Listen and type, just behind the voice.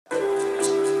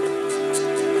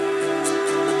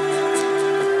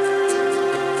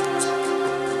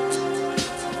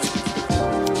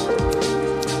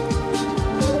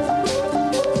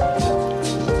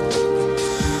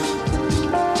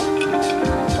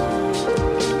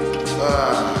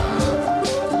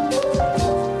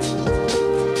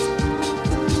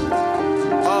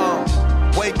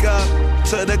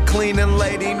cleaning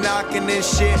lady knocking this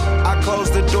shit. I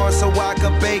closed the door so I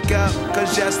could bake up,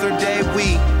 cause yesterday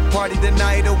we partied the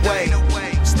night away.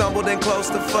 Stumbled in close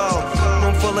to foe,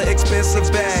 room full of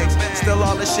expensive bags, still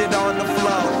all the shit on the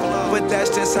floor. But that's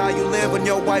just how you live when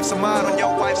your wife's a model.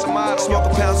 Smoke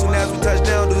a pound soon as we touch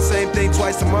down, do the same thing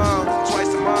twice tomorrow.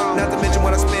 Not to mention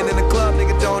what I spend in the club,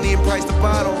 nigga don't even price the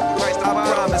bottle.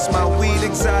 I promise my weed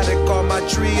exotic, all my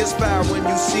tree is fire. When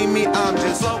you see me, I'm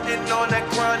just floating on that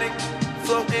chronic,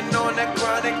 floating on that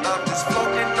chronic. I'm just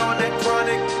floating on that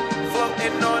chronic,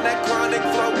 floating on that chronic,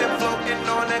 floating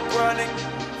on that chronic.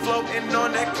 Floating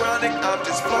on that chronic, I'm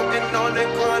just floating on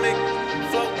that chronic.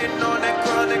 Floating on that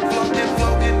chronic,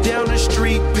 floating. Down the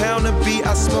street, pound a beat,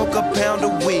 I smoke a pound a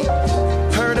week.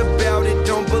 Heard about it,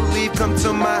 don't believe, come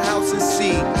to my house and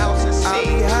see. I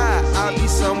be high, I be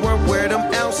somewhere where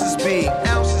them ounces be.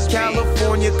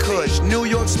 California Kush, New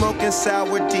York smoking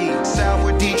sour D.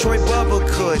 Detroit Bubba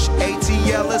Kush,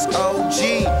 ATL is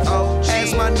OG.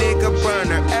 As my nigga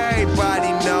Burner,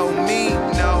 everybody know me.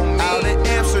 Out in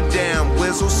Amsterdam,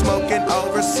 Wiz smoking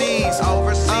overseas.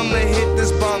 I'ma hit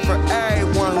this bomb for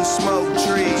everyone who smoke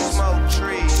trees. Smoke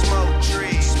trees, smoke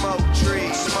trees, smoke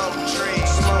trees, smoke trees,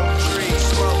 smoke trees,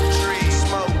 smoke trees,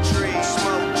 smoke trees,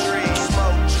 smoke trees,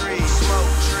 smoke trees, smoke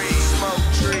trees, smoke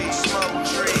trees, smoke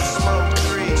trees, smoke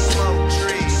trees, smoke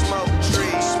trees, smoke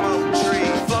trees, smoke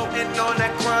trees. Floating on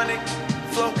that chronic,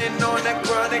 floating on that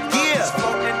chronic. Yeah,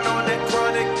 floating on that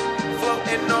chronic,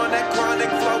 floating on that chronic,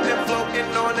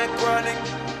 floating on that chronic.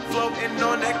 Floating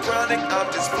on that chronic,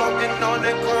 I'm just floating on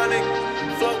that chronic.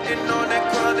 Floating on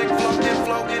that chronic,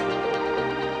 floating.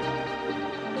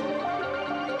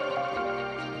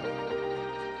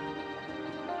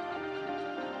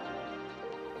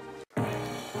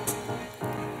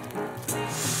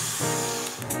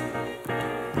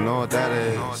 You know what that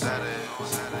is?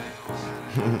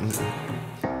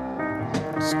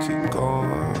 Just keep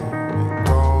going.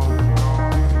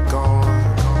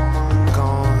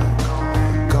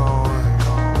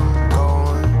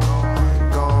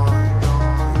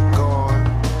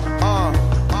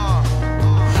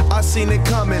 Seen it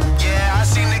coming, yeah, I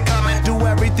seen it coming. Do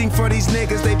everything for these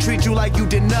niggas, they treat you like you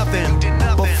did nothing.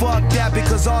 But fuck that,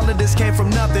 because all of this came from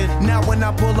nothing. Now when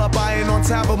I pull up, I ain't on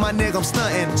top of my nigga, I'm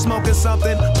stunting. Smoking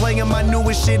something, playing my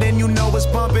newest shit, and you know it's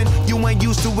bumping. You ain't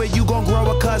used to it, you gon' grow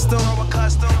accustomed.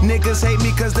 Niggas hate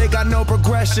me cause they got no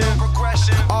progression.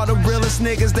 All the realest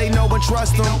niggas, they know and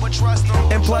trust them.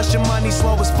 And plus your money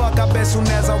slow as fuck, I bet soon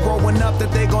as I rollin' up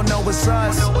that they gon' know it's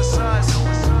us.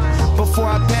 Before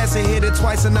I pass it, hit it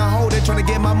twice and I hold it. Tryna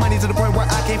get my money to the point where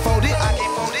I can't fold it.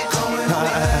 Going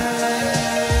away.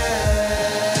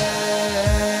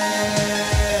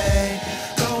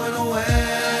 Going away.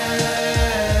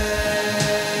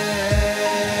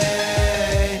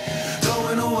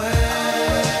 Going away.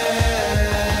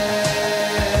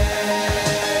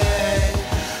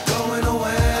 Going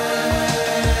away.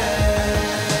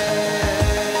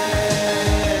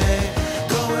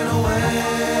 Going away.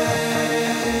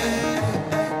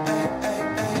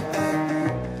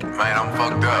 Man, I'm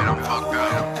fucked up.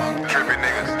 Trippy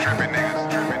niggas.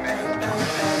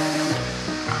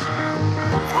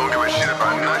 Won't give a shit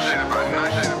about nothing.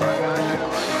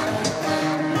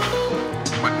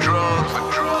 With drugs.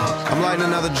 I'm lighting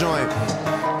another joint.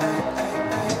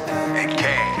 And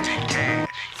cash.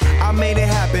 I made it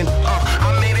happen.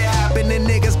 And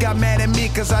niggas got mad at me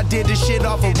cause I did this shit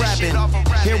off of rapping.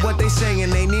 Hear what they saying,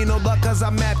 they need no luck cause I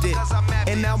mapped it.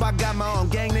 And now I got my own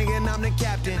gang.